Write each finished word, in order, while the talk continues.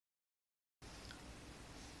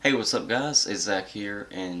Hey, what's up guys? It's Zach here,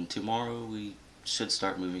 and tomorrow we should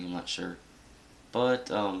start moving, I'm not sure. But,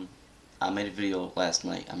 I made a video last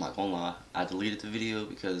night, I'm not gonna lie. I deleted the video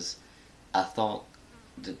because I thought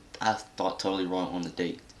I thought totally wrong on the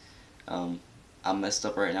date. Um, I messed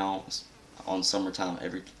up right now on summertime.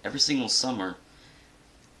 Every single summer,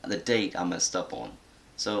 the date I messed up on.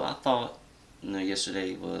 So I thought,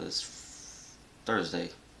 yesterday was Thursday.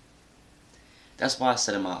 That's why I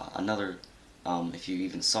said in my another, if you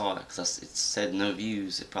even saw it, because it said no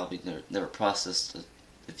views, it probably never processed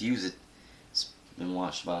the views it's been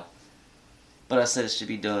watched by. But I said it should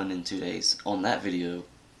be done in 2 days on that video,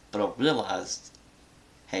 but I realized,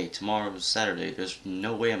 hey, tomorrow's Saturday, there's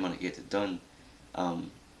no way I'm going to get it done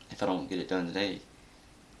if I don't get it done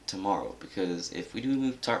tomorrow, because if we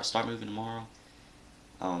do start moving tomorrow,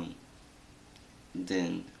 um,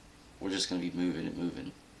 then we're just going to be moving and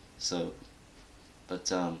moving. So,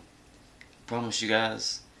 but promise you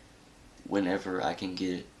guys, whenever I can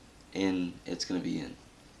get it in, it's gonna be in.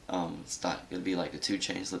 It's not gonna be like the 2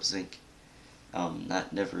 Chainz lip sync.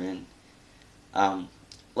 Not never in.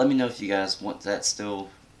 Let me know if you guys want that still.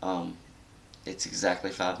 It's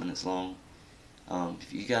exactly 5 minutes long.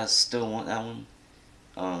 If you guys still want that one,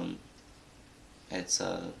 it's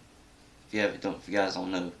if you guys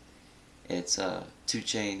don't know, it's 2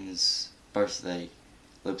 Chainz birthday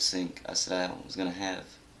lip sync. I said I was gonna have.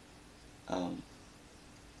 Um,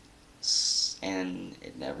 and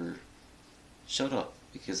it never showed up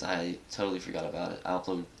because I totally forgot about it. I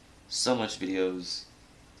upload so much videos,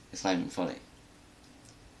 it's not even funny.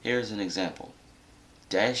 Here's an example.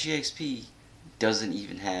 EXP doesn't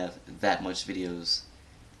even have that much videos.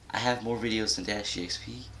 I have more videos than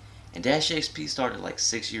EXP, and EXP started like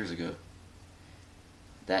 6 years ago.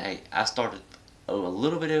 I started a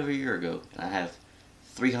little bit over a year ago, and I have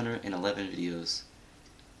 311 videos.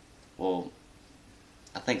 Well,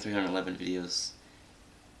 I think 311 videos.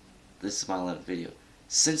 This is my 11th video.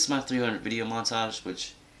 Since my 300 video montage,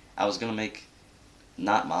 which I was gonna make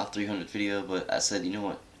not my 300th video, but I said, you know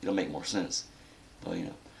what, it'll make more sense. But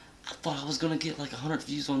I thought I was gonna get like 100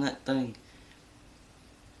 views on that thing.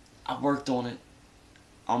 I worked on it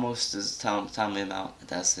almost as time went out.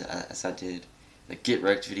 That's it, as I did the get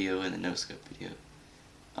wrecked video and the no scope video.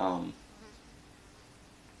 Um,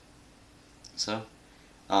 so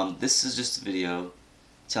this is just a video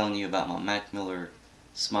telling you about my Mac Miller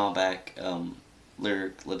Smile Back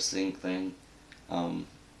lyric lip sync thing that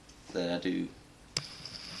I do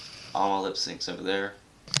all my lip syncs over there,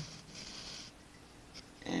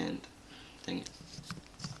 and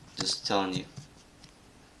just telling you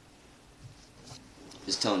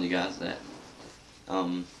guys that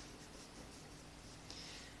I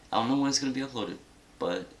don't know when it's gonna be uploaded,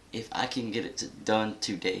 but if I can get it done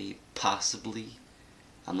today, possibly.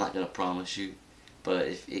 I'm not gonna promise you, but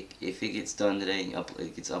if it gets done today and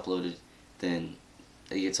it gets uploaded, then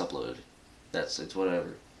it gets uploaded. It's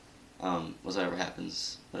whatever. Whatever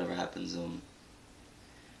happens.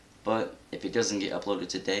 But if it doesn't get uploaded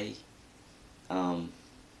today, if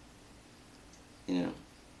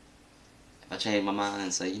I change my mind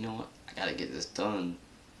and say, you know what, I gotta get this done,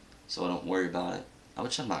 so I don't worry about it.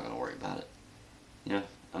 Which I'm not gonna worry about it.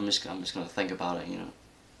 I'm just gonna think about it.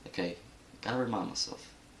 Okay, gotta remind myself.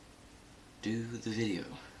 Do the video.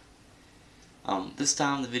 This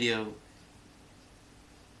time the video,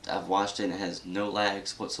 I've watched it and it has no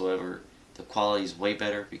lags whatsoever. The quality is way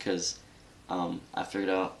better because I figured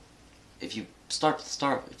out if I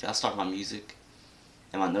start my music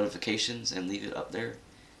and my notifications and leave it up there,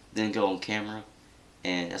 then go on camera,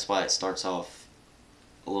 and that's why it starts off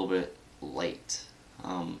a little bit late.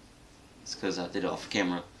 It's because I did it off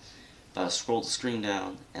camera. But I scrolled the screen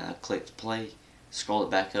down and I clicked play, scrolled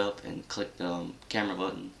it back up and clicked the camera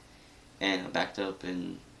button, and I backed up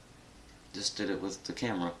and just did it with the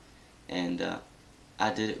camera. And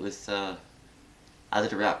I did it with I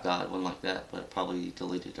did a Rap God one like that, but I probably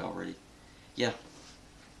deleted it already. Yeah,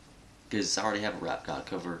 because I already have a Rap God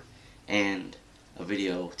cover and a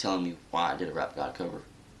video telling me why I did a Rap God cover.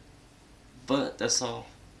 But that's all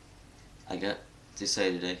I got to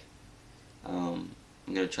say today.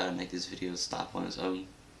 I'm gonna try to make this video stop on its own,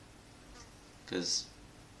 because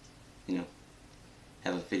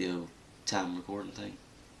have a video time recording thing,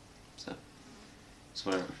 so it's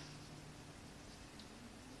whatever.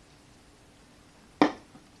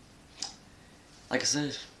 Like I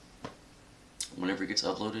said, whenever it gets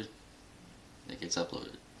uploaded, it gets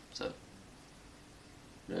uploaded, so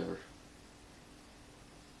whatever.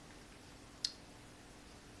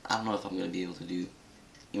 I don't know if I'm gonna be able to do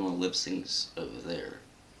any more lip syncs over there,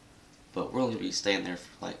 but we're only gonna be staying there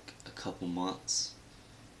for like a couple months.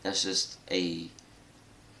 That's just a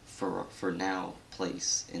for now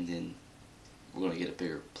place, and then we're gonna get a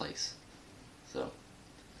bigger place. So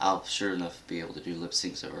I'll sure enough be able to do lip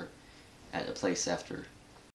syncs over at a place after